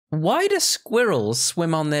Why do squirrels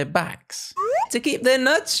swim on their backs? To keep their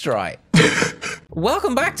nuts dry.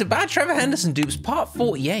 Welcome back to Bad Trevor Henderson Dupes Part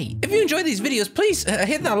 48. If you enjoy these videos, please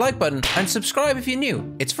hit that like button and subscribe if you're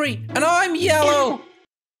new. It's free. And I'm yellow.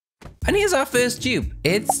 And here's our first dupe.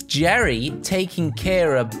 It's Jerry taking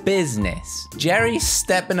care of business. Jerry's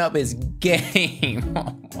stepping up his game.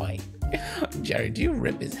 Oh my. Jerry, do you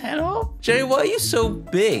rip his head off? Jerry, why are you so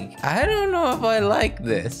big? I don't know if I like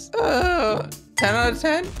this. 10 out of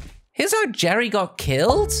 10? Here's how Jerry got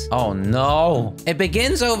killed? Oh no. It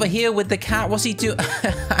begins over here with the cat. What's he do?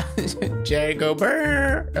 Jerry go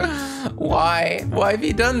brrr. Why? Why have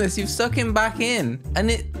you done this? You've stuck him back in. And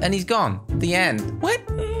he's gone. The end. What?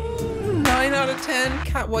 9 out of 10.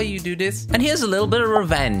 Cat, why you do this? And here's a little bit of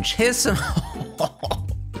revenge. Here's some...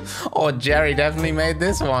 Oh, Jerry definitely made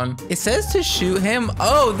this one. It says to shoot him.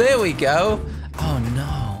 Oh, there we go. Oh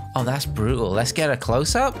no. Oh, that's brutal. Let's get a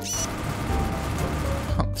close-up.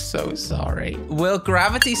 I'm so sorry. Will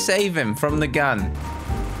gravity save him from the gun?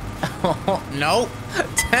 Oh, no.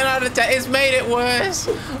 10 out of 10. It's made it worse.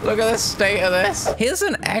 Look at the state of this. Here's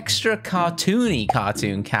an extra cartoony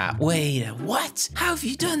cartoon cat. Wait, what? How have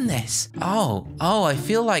you done this? Oh, I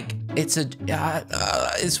feel like it's a...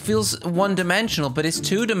 it feels one-dimensional, but it's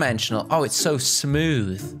two-dimensional. Oh, it's so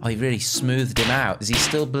smooth. Oh, he really smoothed him out. Does he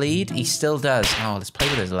still bleed? He still does. Oh, let's play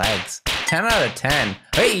with his legs. 10 out of 10.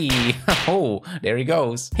 Hey! Oh, there he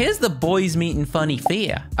goes. Here's the boys meeting funny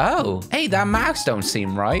fear. Oh, hey, that mouse don't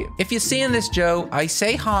seem right. If you're seeing this, Joe, I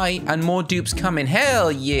say hi and more dupes coming.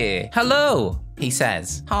 Hell yeah. Hello, he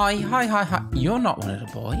says. Hi. You're not one of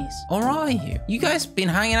the boys, or are you? You guys been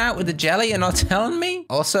hanging out with the jelly and not telling me?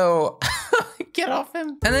 Also, get off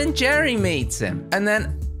him. And then Jerry meets him. And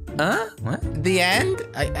then, what? The end?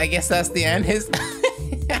 I guess that's the end. His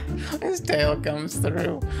tail comes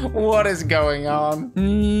through. What is going on?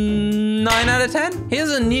 9 out of 10?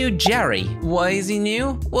 Here's a new Jerry. Why is he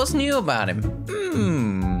new? What's new about him?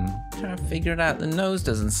 Trying to figure it out. The nose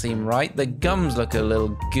doesn't seem right. The gums look a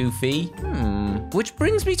little goofy. Which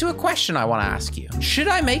brings me to a question I want to ask you. Should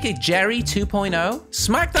I make a Jerry 2.0?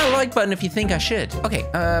 Smack that like button if you think I should. Okay,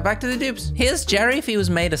 back to the dupes. Here's Jerry if he was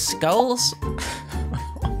made of skulls.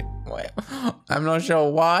 I'm not sure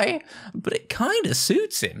why, but it kind of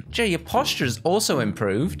suits him. Jerry, your posture's also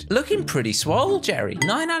improved. Looking pretty swole, Jerry.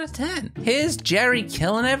 9 out of 10. Here's Jerry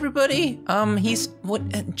killing everybody.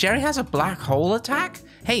 Jerry has a black hole attack?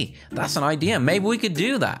 Hey, that's an idea. Maybe we could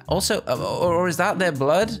do that. Also, or is that their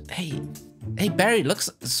blood? Hey, Barry looks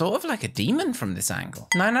sort of like a demon from this angle.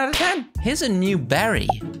 9 out of 10. Here's a new Barry.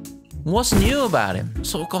 What's new about him?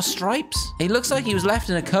 Sort of got stripes. He looks like he was left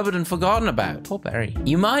in a cupboard and forgotten about. Poor Barry.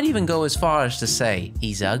 You might even go as far as to say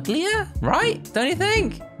he's uglier, right? Don't you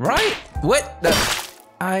think? Right? What?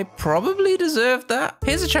 I probably deserved that.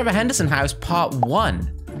 Here's the Trevor Henderson house part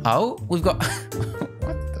 1. Oh, we've got...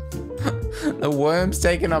 What the worm's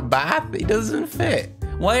taking a bath? He doesn't fit.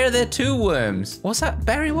 Why are there 2 worms? What's that?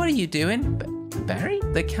 Barry, what are you doing? Barry?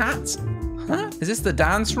 The cat's... Huh? Is this the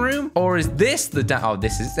dance room? Or is this the oh,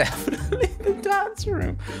 this is definitely the dance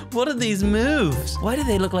room. What are these moves? Why do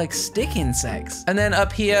they look like stick insects? And then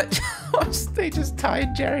up here, they just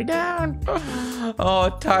tied Jerry down.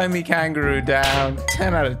 Oh, tie me kangaroo down.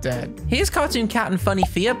 10 out of 10. Here's Cartoon Cat and Funny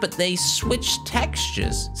Fear, but they switched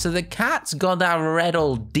textures. So the cat's got that red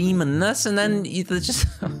old demonness, and then just...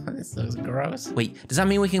 This looks gross. Wait, does that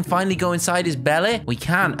mean we can finally go inside his belly? We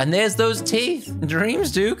can, and there's those teeth.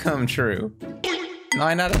 Dreams do come true.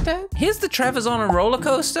 9 out of 10. Here's the Trevor's on a roller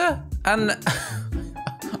coaster, and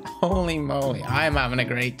holy moly, I'm having a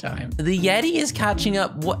great time. The Yeti is catching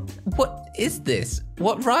up. What is this?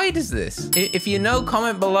 What ride is this? If you know,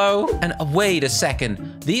 comment below. And wait a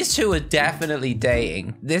second, these two are definitely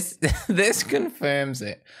dating. This confirms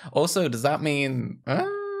it. Also, does that mean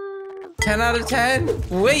 10 out of 10?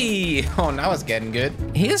 Wait, oh, now it's getting good.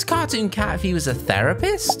 Here's Cartoon Cat if he was a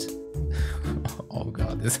therapist. Oh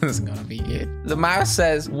god, this is gonna be good. The mouse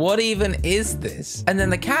says, what even is this? And then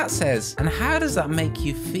the cat says, and how does that make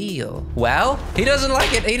you feel? Well, he doesn't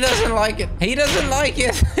like it. He doesn't like it. He doesn't like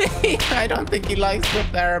it. I don't think he likes the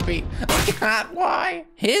therapy. Cat, why?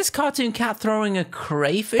 Here's Cartoon Cat throwing a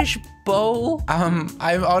crayfish bowl.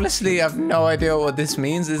 I honestly have no idea what this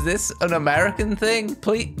means. Is this an American thing?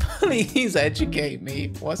 Please educate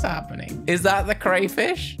me. What's happening? Is that the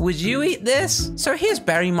crayfish? Would you eat this? So here's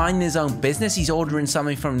Barry minding his own business. He's ordering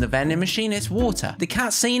something from the vending machine. It's water. The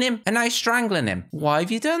cat's seen him and now he's strangling him. Why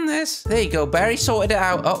have you done this? There you go, Barry sorted it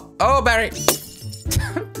out. Oh, Barry.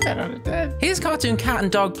 10 out of 10. Here's Cartoon Cat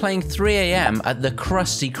and Dog playing 3 AM at the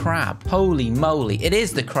Krusty Krab. Holy moly, it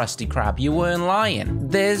is the Krusty Krab. You weren't lying.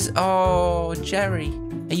 There's, oh, Jerry.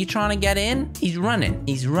 Are you trying to get in? He's running.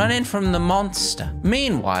 He's running from the monster.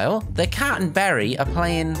 Meanwhile, the cat and Barry are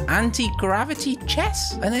playing anti-gravity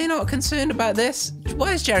chess. Are they not concerned about this?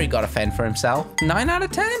 Why has Jerry got to fend for himself? 9 out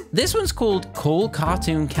of 10? This one's called Call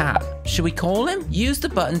Cartoon Cat. Should we call him? Use the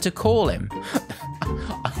button to call him.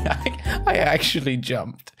 I actually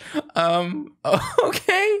jumped.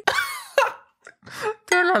 Okay.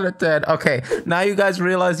 10 out of 10. Okay, now you guys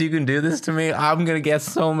realize you can do this to me. I'm gonna get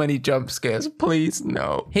so many jump scares. Please,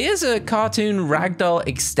 no. Here's a cartoon ragdoll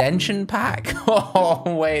extension pack. Oh,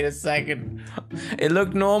 wait a second. It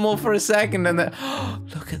looked normal for a second and then,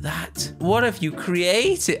 look at that. What if you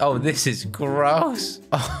create it? Oh, this is gross.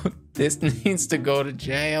 Oh, this needs to go to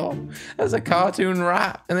jail. There's a cartoon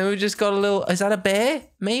rat. And then we've just got a little, is that a bear?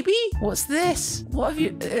 Maybe? What's this? What have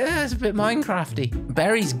you, it's a bit Minecrafty.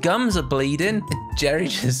 Barry's gums are bleeding. Jerry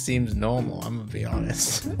just seems normal, I'm gonna be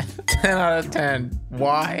honest. 10 out of 10.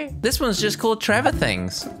 Why? This one's just called Trevor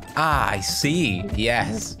Things. Ah, I see.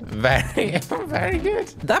 Yes. Very, very good.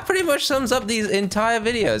 That pretty much sums up these entire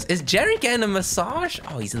videos. Is Jerry getting a massage?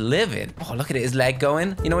 Oh, he's living. Oh, look at it, his leg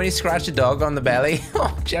going. You know when you scratch a dog on the belly?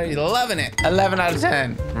 Oh, Jerry's loving it. 11 out of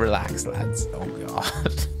 10. Relax, lads. Oh,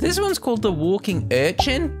 God. This one's called The Walking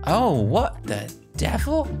Urchin. Oh, what the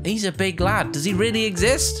devil? He's a big lad. Does he really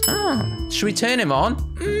exist? Oh, should we turn him on?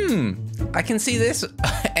 I can see this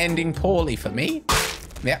ending poorly for me.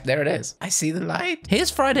 Yep, there it is. I see the light.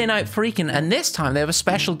 Here's Friday Night Freaking, and this time they have a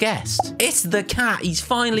special guest. It's the cat. He's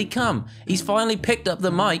finally come. He's finally picked up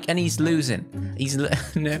the mic, and he's losing.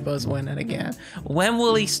 Joebuz winning again. When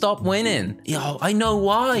will he stop winning? Yo, I know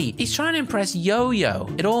why. He's trying to impress Yo-Yo.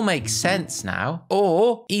 It all makes sense now.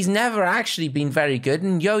 Or he's never actually been very good,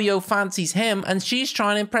 and Yo-Yo fancies him, and she's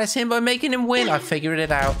trying to impress him by making him win. I figured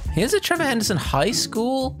it out. Here's a Trevor Henderson High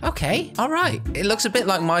School. Okay, all right. It looks a bit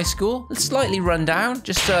like my school. It's slightly run down.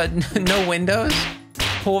 Just no windows,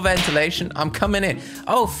 poor ventilation. I'm coming in.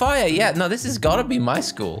 Oh, fire. Yeah, no, this has got to be my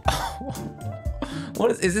school.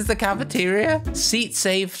 What is this the cafeteria? Seat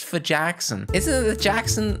saved for Jackson. Isn't it the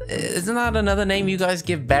Jackson? Isn't that another name you guys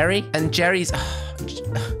give Barry? And Jerry's...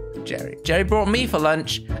 Jerry brought me for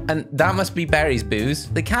lunch, and that must be Barry's booze.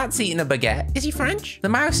 The cat's eating a baguette. Is he French? The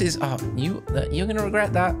mouse is... Oh, you're gonna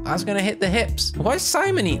regret that. I was gonna hit the hips. Why is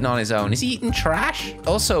Simon eating on his own? Is he eating trash?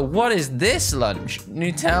 Also, what is this lunch?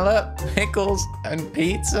 Nutella, pickles, and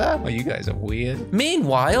pizza? Oh, you guys are weird.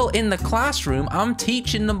 Meanwhile, in the classroom, I'm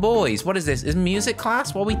teaching the boys. What is this? Is music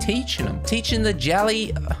class? What are we teaching them? Teaching the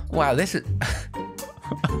jelly... Wow, this is...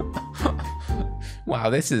 Wow,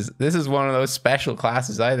 this is one of those special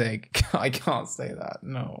classes, I think. I can't say that,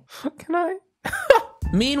 no. Can I?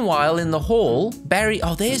 Meanwhile, in the hall, Barry,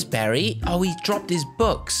 oh, there's Barry. Oh, he's dropped his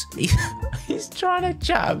books. He's trying to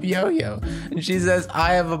jab Yo-Yo. And she says,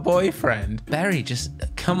 I have a boyfriend. Barry, just,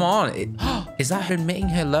 come on. Is that her admitting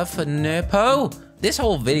her love for Nerpo? This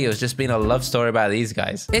whole video has just been a love story about these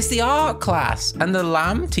guys. It's the art class, and the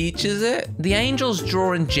lamb teaches it. The angel's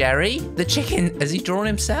drawing Jerry. The chicken, has he drawn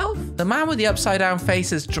himself? The man with the upside down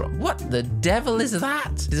face has drawn... What the devil is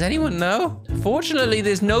that? Does anyone know? Fortunately,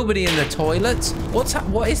 there's nobody in the toilets.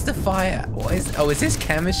 What is the fire? Oh, is this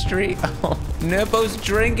chemistry? Oh, Nerpo's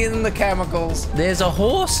drinking the chemicals. There's a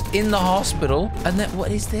horse in the hospital, and then,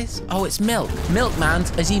 what is this? Oh, it's milk. Milkman,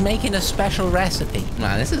 is he making a special recipe?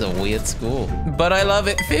 Man, this is a weird school. But I love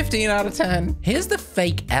it. 15 out of 10. Here's the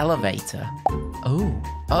fake elevator.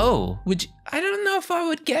 Oh, I don't know if I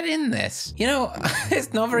would get in this. You know,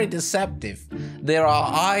 it's not very deceptive. There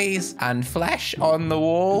are eyes and flesh on the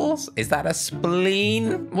walls. Is that a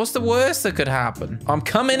spleen? What's the worst that could happen? I'm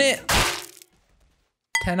coming in.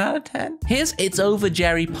 10 out of 10. Here's It's Over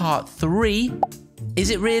Jerry Part 3. Is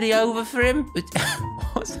it really over for him?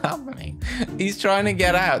 What's happening? He's trying to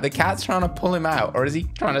get out. The cat's trying to pull him out, or is he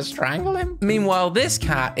trying to strangle him? Meanwhile, this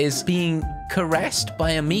cat is being caressed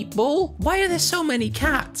by a meatball. Why are there so many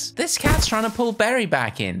cats? This cat's trying to pull Barry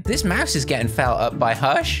back in. This mouse is getting felt up by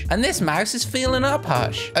Hush, and this mouse is feeling up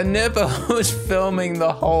Hush. And Nerpo is filming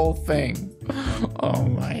the whole thing. Oh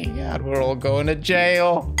my God, we're all going to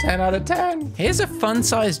jail. 10 out of 10. Here's a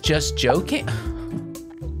fun-sized JustJoeKing.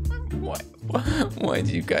 Why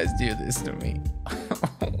do you guys do this to me?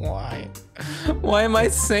 Why? Why am I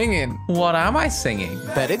singing? What am I singing?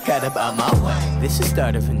 Better get about my way. This is the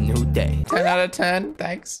start of a new day. 10 out of 10,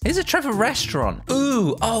 thanks. Here's a Trevor restaurant.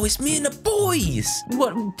 Ooh, oh, it's me and the boys.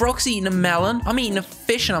 What, Brock's eating a melon, I'm eating a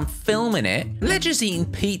fish and I'm filming it. Ledger's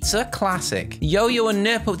eating pizza, classic. Yo-Yo and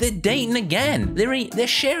Nerpo, they're dating again. They're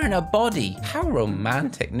sharing a body. How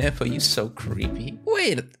romantic, Nerpo, you're so creepy.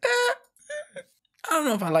 Wait, don't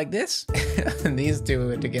know if I like this. And these two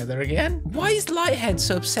are together again. Why is Lighthead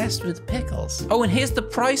so obsessed with pickles? Oh, and here's the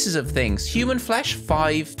prices of things. Human flesh,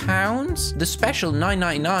 £5. The special,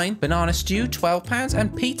 $9.99. Banana stew, £12.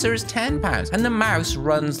 And pizza is £10. And the mouse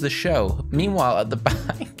runs the show. Meanwhile, at the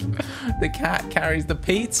back, the cat carries the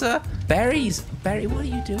pizza. Berries. Berry, what are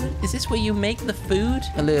you doing? Is this where you make the food?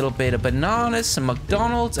 A little bit of bananas, some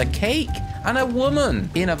McDonald's, a cake, and a woman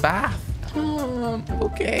in a bath.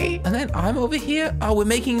 Okay. And then I'm over here. Oh, we're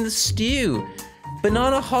making the stew.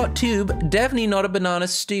 Banana hot tube, definitely not a banana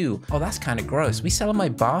stew. Oh, that's kind of gross. We selling my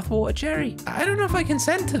bathwater, Jerry? I don't know if I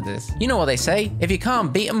consent to this. You know what they say, if you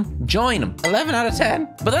can't beat them, join them. 11 out of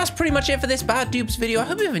 10. But that's pretty much it for this Bad Dupes video. I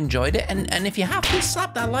hope you've enjoyed it. And if you have, please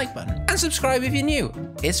slap that like button. And subscribe if you're new.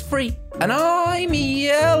 It's free. And I'm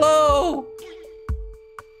yellow.